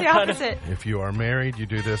 It's the Yeah, kinda. opposite. If you are married, you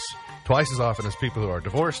do this twice as often as people who are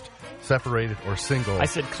divorced, separated, or single. I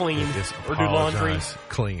said clean It is or do laundry. apologize.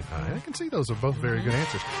 Clean. I can see those are both very good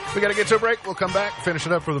answers. We got to get to a break. We'll come back, finish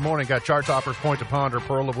it up for the morning. Got chart toppers, point to ponder,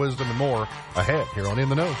 pearl of wisdom, and more ahead here on In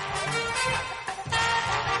the Know.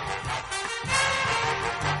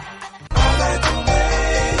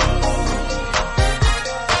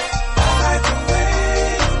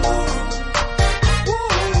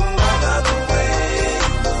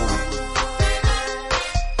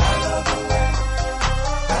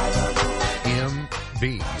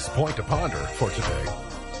 MB's Point to Ponder for today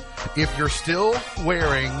if you're still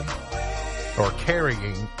wearing or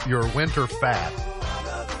carrying your winter fat,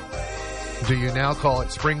 do you now call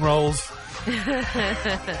it spring rolls?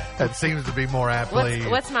 That seems to be more aptly.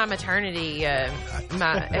 What's my maternity?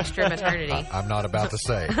 My extra maternity. I'm not about to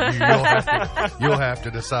say. You'll have to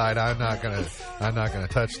decide. I'm not gonna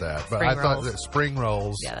touch that. But Spring I thought rolls. that spring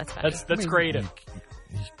rolls. Yeah, that's funny. That's creative.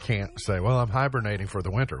 You can't say, "Well, I'm hibernating for the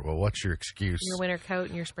winter." Well, what's your excuse? Your winter coat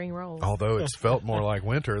and your spring rolls. Although it's felt more like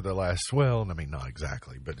winter the last. Well, I mean, not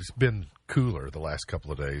exactly, but it's been cooler the last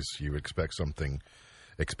couple of days. You expect something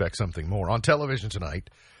more on television tonight.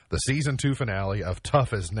 The season 2 finale of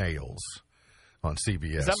Tough as Nails on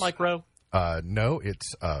CBS. Is that Mike Rowe? No,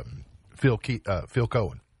 it's Phil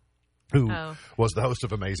Cohen, who was the host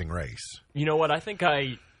of Amazing Race. You know what? I think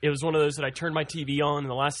it was one of those that I turned my TV on, and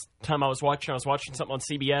the last time I was watching something on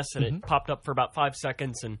CBS, and it popped up for about 5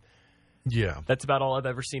 seconds, and yeah, that's about all I've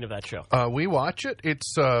ever seen of that show. We watch it.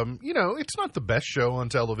 It's it's not the best show on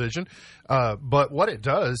television, but what it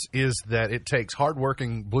does is that it takes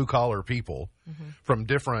hardworking blue collar people from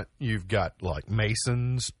different. You've got like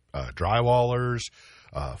masons, drywallers,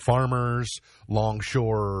 farmers,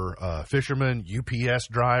 longshore fishermen, UPS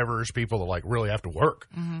drivers, people that like really have to work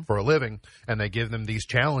for a living, and they give them these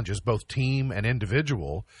challenges, both team and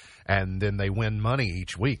individual, and then they win money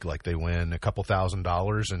each week, like they win a couple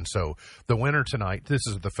 $1,000s. And so the winner tonight, this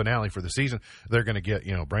is the finale for the season, they're going to get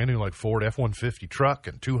brand new like Ford F-150 truck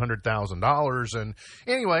and $200,000. And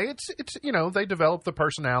anyway, it's they develop the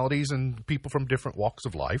personalities and people from different walks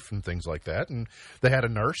of life and things like that. And they had a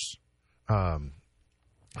nurse. I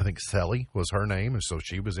think Sally was her name, and so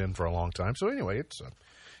she was in for a long time. So anyway,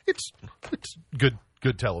 it's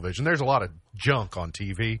good television. There's a lot of junk on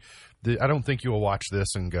TV. I don't think you will watch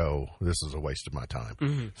this and go, "This is a waste of my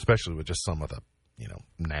time," especially with just some of the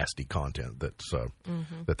nasty content that's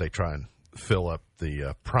that they try and fill up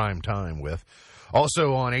the prime time with.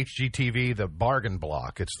 Also on HGTV, the Bargain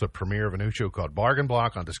Block. It's the premiere of a new show called Bargain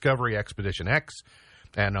Block on Discovery Expedition X,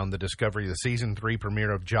 and on the Discovery, the season 3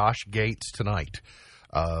 premiere of Josh Gates tonight.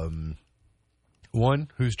 1,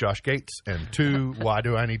 who's Josh Gates? And 2, why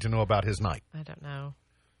do I need to know about his night? I don't know.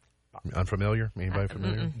 Unfamiliar? Anybody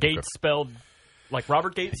familiar? Gates spelled like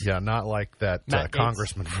Robert Gates? Yeah, not like that Matt Gaetz.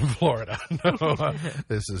 congressman from Florida. No,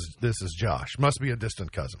 this is Josh. Must be a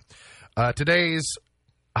distant cousin. Today's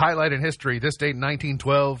highlight in history, this date in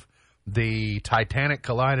 1912, the Titanic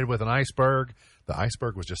collided with an iceberg. The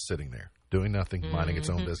iceberg was just sitting there, doing nothing, minding its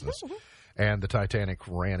own business. And the Titanic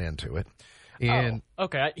ran into it.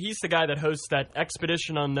 Okay. He's the guy that hosts that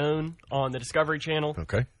Expedition Unknown on the Discovery Channel.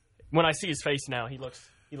 Okay. When I see his face now, he looks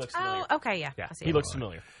familiar. Oh, okay, yeah. Yeah, I see he it. looks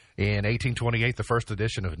familiar. In 1828, the first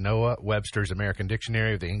edition of Noah Webster's American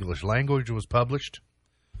Dictionary of the English Language was published.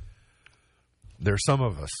 There's some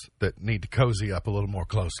of us that need to cozy up a little more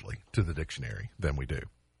closely to the dictionary than we do.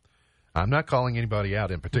 I'm not calling anybody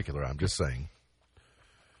out in particular. I'm just saying,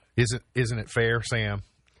 isn't it fair, Sam,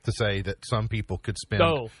 to say that some people could spend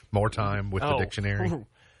more time with the dictionary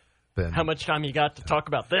than... How much time you got to talk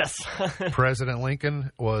about this? President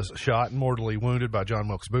Lincoln was shot and mortally wounded by John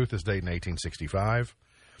Wilkes Booth this date in 1865.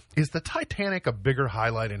 Is the Titanic a bigger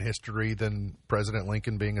highlight in history than President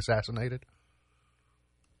Lincoln being assassinated?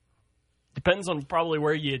 Depends on probably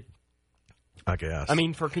where you... I guess. I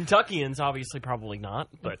mean, for Kentuckians, obviously probably not,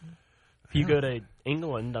 but if you go to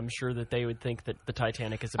England, I'm sure that they would think that the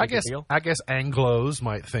Titanic is a bigger deal. I guess Anglos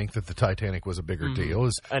might think that the Titanic was a bigger deal.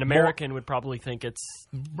 An American would probably think it's...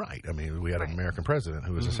 Right. I mean, we had an American president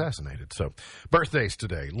who was assassinated. So, birthdays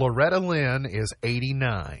today. Loretta Lynn is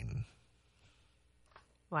 89.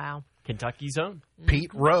 Wow. Kentucky's own.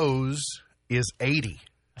 Pete Rose is 80.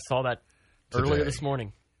 I saw that earlier this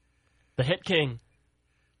morning. The Hit King.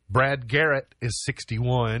 Brad Garrett is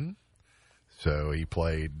 61. So he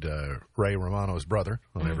played Ray Romano's brother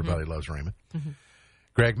on Everybody Loves Raymond.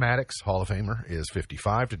 Greg Maddux, Hall of Famer, is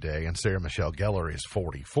 55 today, and Sarah Michelle Gellar is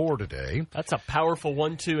 44 today. That's a powerful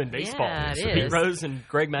 1-2 in baseball. Yeah, it So is. Pete Rose and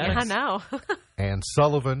Greg Maddux. Yeah, I know. And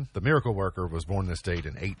Sullivan, the miracle worker, was born this date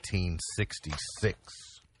in 1866.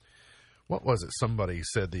 What was it somebody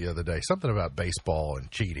said the other day? Something about baseball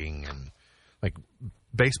and cheating, and like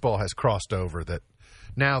baseball has crossed over that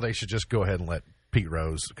now they should just go ahead and let Pete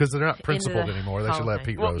Rose, because they're not principled anymore. They should let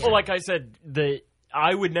Pete Rose. Well, like I said,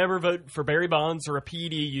 I would never vote for Barry Bonds or a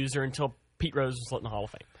PED user until Pete Rose was let in the Hall of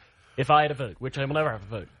Fame. If I had a vote, which I will never have a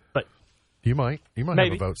vote, but you might have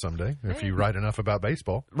a vote someday if you write enough about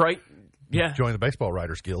baseball. Right? Yeah. Join the Baseball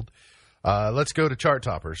Writers Guild. Let's go to Chart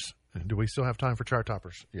Toppers. Do we still have time for Chart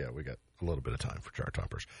Toppers? Yeah, we got a little bit of time for Chart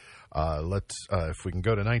Toppers. Let's if we can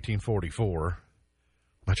go to 1944.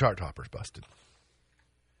 My Chart Topper's busted.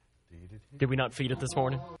 Did we not feed it this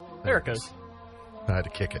morning? There it goes. I had to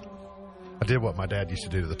kick it. I did what my dad used to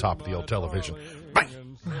do to the top of the old television.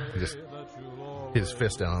 Bang! He just hit his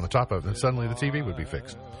fist down on the top of it, and suddenly the TV would be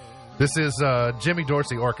fixed. This is Jimmy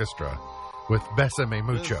Dorsey Orchestra with Besame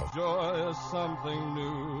Mucho. This joy is something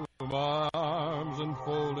new. My arms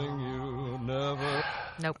enfolding you, never.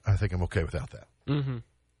 Nope. I think I'm okay without that. Mm-hmm.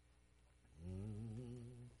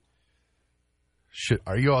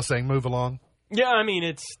 Are you all saying move along? Yeah, I mean,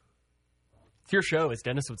 it's your show, as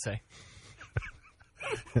Dennis would say.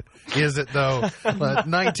 Is it, though?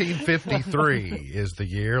 1953 is the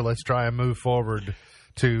year. Let's try and move forward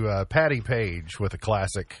to Patty Page with a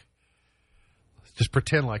classic. Just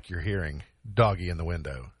pretend like you're hearing Doggy in the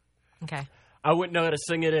Window. Okay. I wouldn't know how to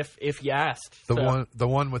sing it if you asked. The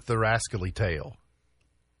one with the rascally tail.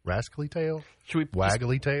 Rascally tail?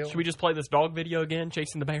 Waggly tail? Should we just play this dog video again,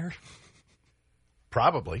 Chasing the Bear?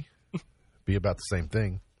 Probably. Be about the same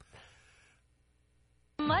thing.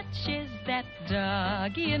 Much is that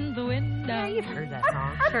doggy in the window. Yeah, you've heard that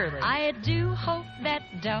song, surely. I do hope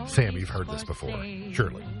that dog. Sam, you've heard this before,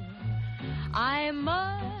 surely. I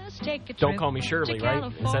must take a trip. Don't call me Shirley, to right?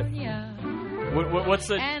 Is that California. what's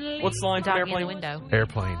the line from Doggy in the Airplane? window.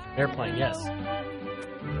 Airplane. Airplane, yes.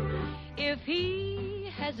 If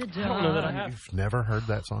he has a dog. I don't know that I have. You've never heard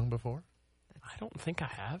that song before? I don't think I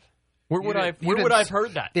have. Where would You I didn't have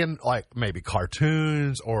heard that? In, like, maybe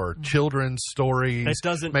cartoons or children's stories. It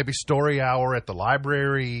doesn't. Maybe story hour at the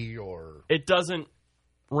library or... It doesn't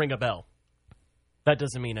ring a bell. That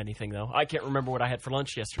doesn't mean anything, though. I can't remember what I had for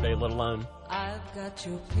lunch yesterday, let alone. I've got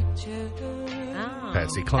your picture. Oh,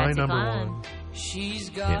 Patsy Cline, Patsy number Cline. one, She's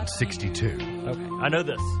in got 62. Okay, I know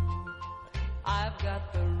this. I've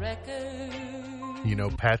got the record. You know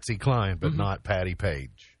Patsy Cline, but not Patty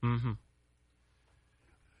Page. Mm-hmm.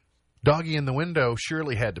 Doggy in the Window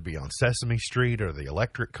surely had to be on Sesame Street or the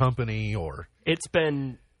Electric Company or... It's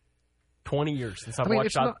been 20 years since I've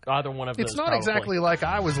watched either one of those. It's not probably. exactly like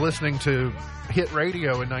I was listening to hit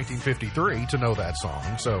radio in 1953 to know that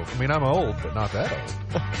song. So, I mean, I'm old, but not that old.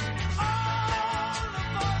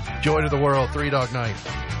 Joy to the World, Three Dog Night.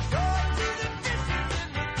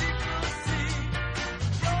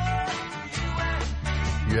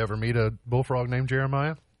 You ever meet a bullfrog named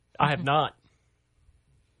Jeremiah? I have not.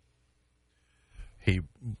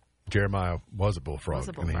 Jeremiah was a bullfrog,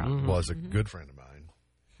 and he was a good friend of mine.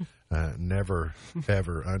 Never,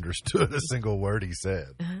 ever understood a single word he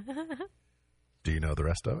said. Do you know the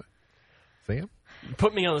rest of it, Sam?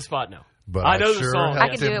 Put me on the spot now. But I know sure the song. I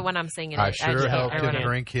can do it when I'm singing it. I sure just helped can't. him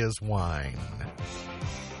drink his wine.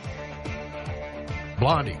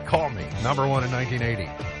 Blondie, Call Me, number one in 1980.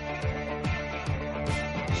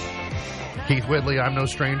 Keith Whitley, I'm No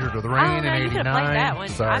Stranger to the Rain no, in you 89. could've played that one.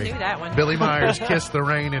 Sorry. I knew that one. Billy Myers, Kiss the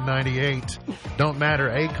Rain in 98. Don't Matter,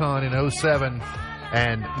 Akon in 07.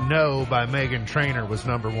 And No by Meghan Trainor was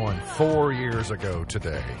number one 4 years ago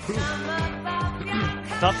today.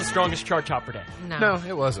 Not the strongest chart topper day. No,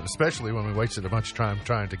 it wasn't, especially when we wasted a bunch of time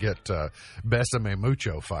trying to get Besame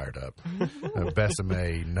Mucho fired up.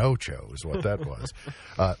 Besame Nocho is what that was.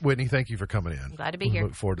 Whitney, thank you for coming in. Glad to be here.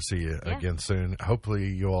 Look forward to see you again soon. Hopefully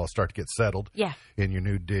you all start to get settled in your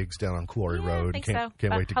new digs down on Quarry Road. I think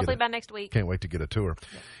Can't wait to hopefully by next week. Can't wait to get a tour.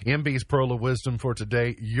 MB's Pearl of Wisdom for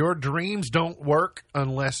today. Your dreams don't work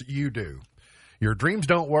unless you do. Your dreams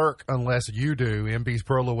don't work unless you do. MB's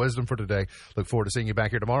Pearl of Wisdom for today. Look forward to seeing you back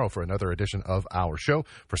here tomorrow for another edition of our show.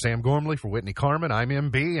 For Sam Gormley, for Whitney Carmen, I'm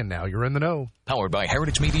MB, and now you're in the know. Powered by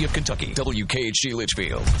Heritage Media of Kentucky, WKHG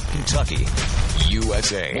Litchfield, Kentucky,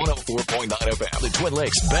 USA, 104.9 FM, the Twin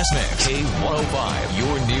Lakes Best Mix, K105.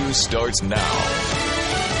 Your news starts now.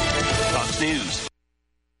 Fox News.